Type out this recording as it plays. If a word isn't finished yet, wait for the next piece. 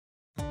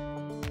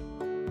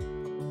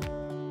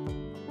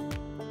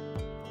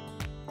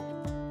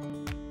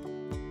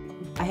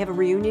I have a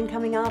reunion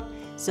coming up,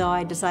 so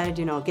I decided,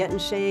 you know, get in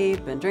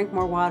shape and drink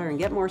more water and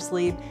get more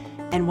sleep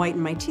and whiten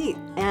my teeth.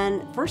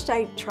 And first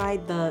I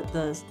tried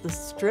the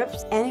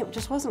strips, and it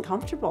just wasn't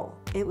comfortable.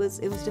 It was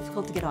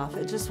difficult to get off.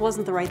 It just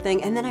wasn't the right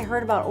thing. And then I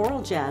heard about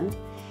Oralgen,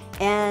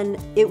 and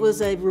it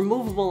was a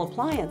removable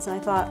appliance, and I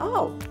thought,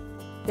 oh,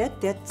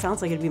 that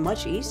sounds like it'd be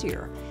much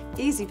easier.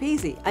 Easy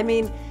peasy. I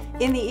mean,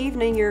 in the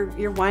evening,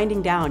 you're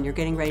winding down, you're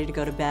getting ready to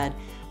go to bed.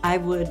 I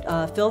would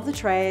fill the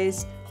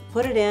trays,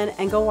 put it in,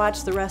 and go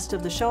watch the rest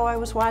of the show I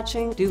was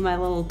watching, do my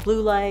little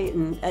blue light,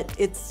 and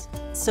it's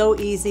so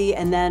easy,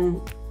 and then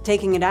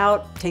taking it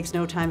out takes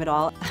no time at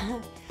all.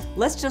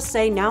 Let's just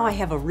say now I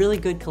have a really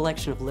good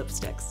collection of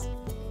lipsticks,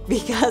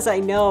 because I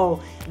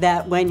know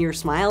that when your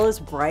smile is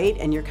bright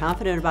and you're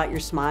confident about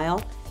your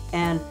smile,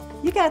 and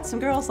you got some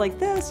girls like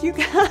this, you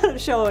gotta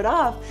show it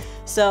off.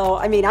 So,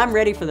 I mean, I'm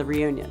ready for the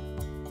reunion.